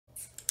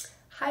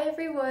Hi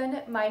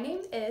everyone, my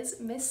name is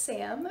Miss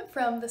Sam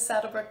from the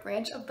Saddlebrook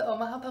Branch of the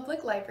Omaha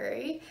Public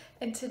Library,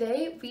 and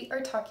today we are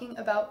talking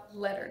about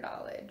letter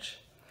knowledge.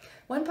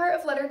 One part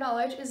of letter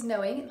knowledge is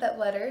knowing that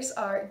letters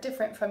are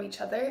different from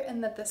each other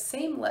and that the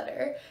same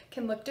letter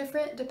can look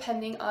different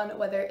depending on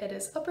whether it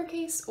is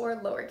uppercase or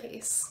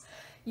lowercase.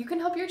 You can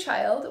help your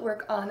child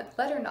work on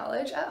letter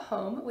knowledge at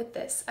home with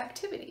this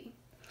activity.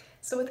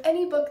 So with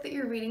any book that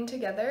you're reading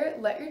together,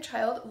 let your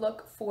child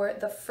look for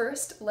the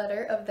first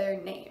letter of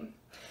their name.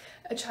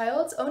 A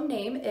child's own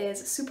name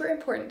is super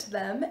important to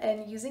them,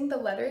 and using the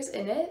letters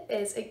in it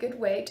is a good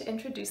way to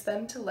introduce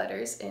them to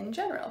letters in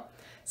general.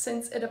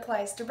 Since it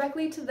applies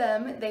directly to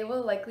them, they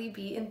will likely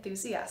be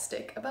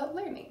enthusiastic about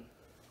learning.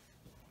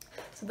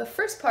 So the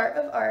first part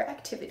of our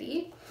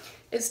activity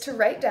is to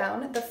write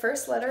down the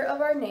first letter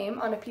of our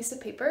name on a piece of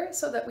paper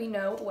so that we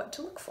know what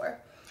to look for.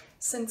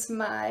 Since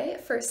my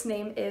first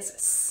name is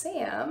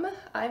Sam,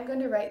 I'm going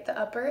to write the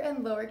upper and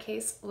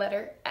lowercase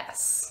letter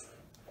S.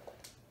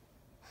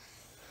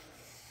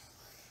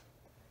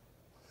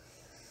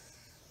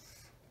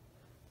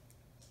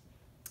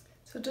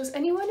 So does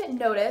anyone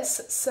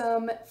notice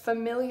some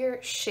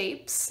familiar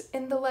shapes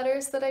in the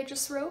letters that I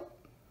just wrote?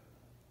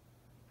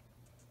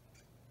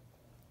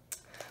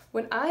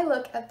 When I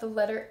look at the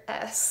letter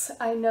S,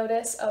 I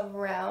notice a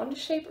round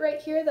shape right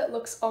here that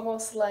looks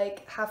almost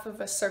like half of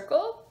a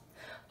circle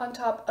on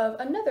top of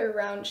another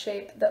round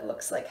shape that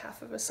looks like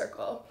half of a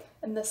circle.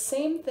 And the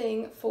same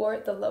thing for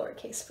the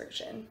lowercase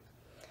version.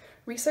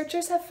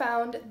 Researchers have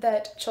found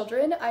that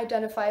children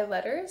identify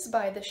letters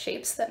by the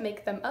shapes that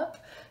make them up,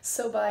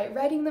 so by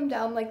writing them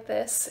down like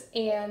this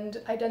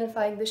and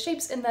identifying the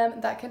shapes in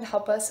them, that can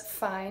help us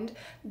find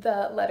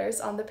the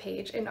letters on the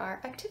page in our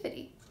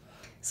activity.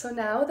 So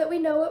now that we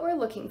know what we're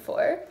looking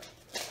for,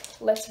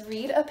 let's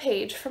read a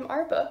page from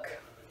our book.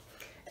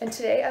 And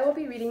today I will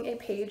be reading a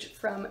page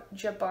from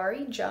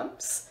Jabari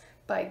Jumps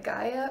by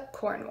Gaia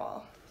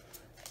Cornwall.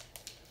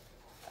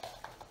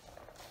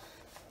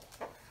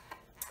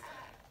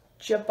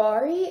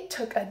 Jabari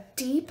took a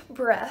deep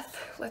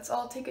breath. Let's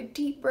all take a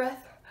deep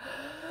breath.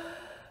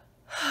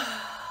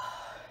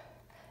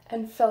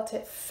 And felt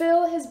it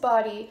fill his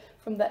body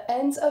from the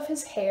ends of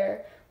his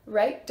hair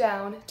right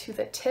down to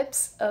the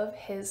tips of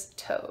his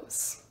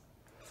toes.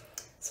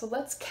 So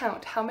let's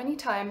count how many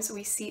times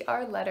we see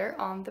our letter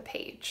on the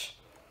page.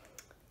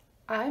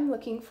 I'm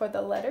looking for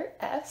the letter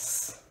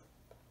S.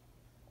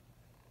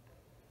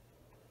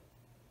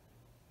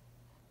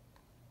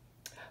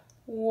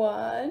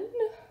 One,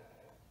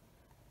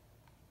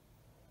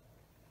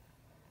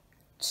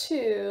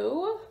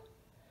 2,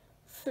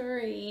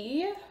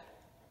 3,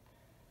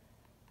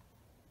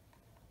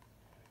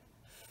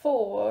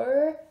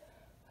 4,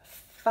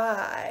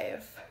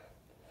 5.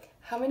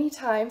 How many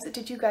times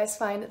did you guys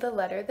find the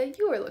letter that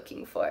you were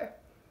looking for?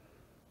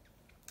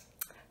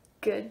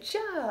 Good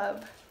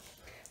job!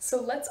 So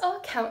let's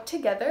all count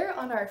together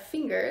on our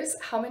fingers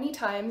how many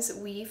times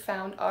we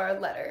found our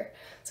letter.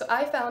 So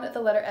I found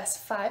the letter S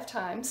 5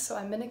 times, so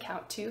I'm going to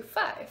count to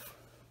 5.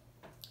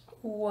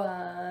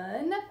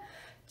 1,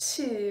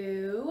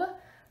 2,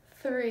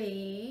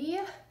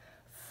 3,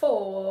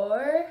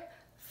 4,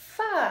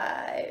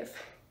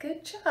 5.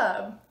 Good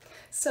job.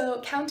 So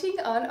counting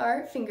on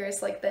our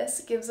fingers like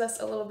this gives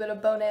us a little bit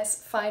of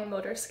bonus fine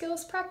motor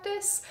skills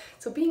practice.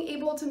 So being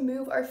able to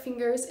move our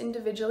fingers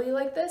individually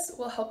like this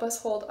will help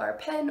us hold our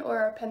pen or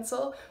our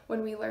pencil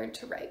when we learn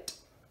to write.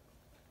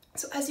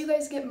 So as you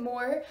guys get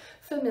more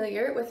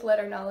familiar with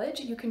letter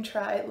knowledge, you can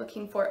try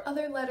looking for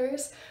other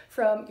letters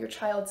from your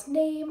child's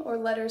name or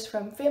letters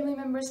from family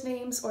members'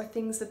 names or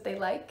things that they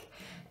like.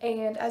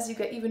 And as you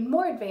get even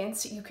more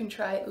advanced, you can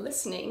try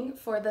listening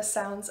for the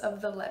sounds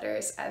of the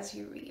letters as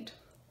you read.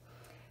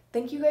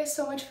 Thank you guys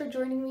so much for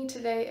joining me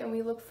today, and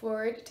we look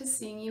forward to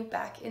seeing you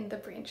back in the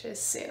branches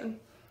soon.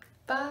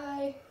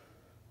 Bye!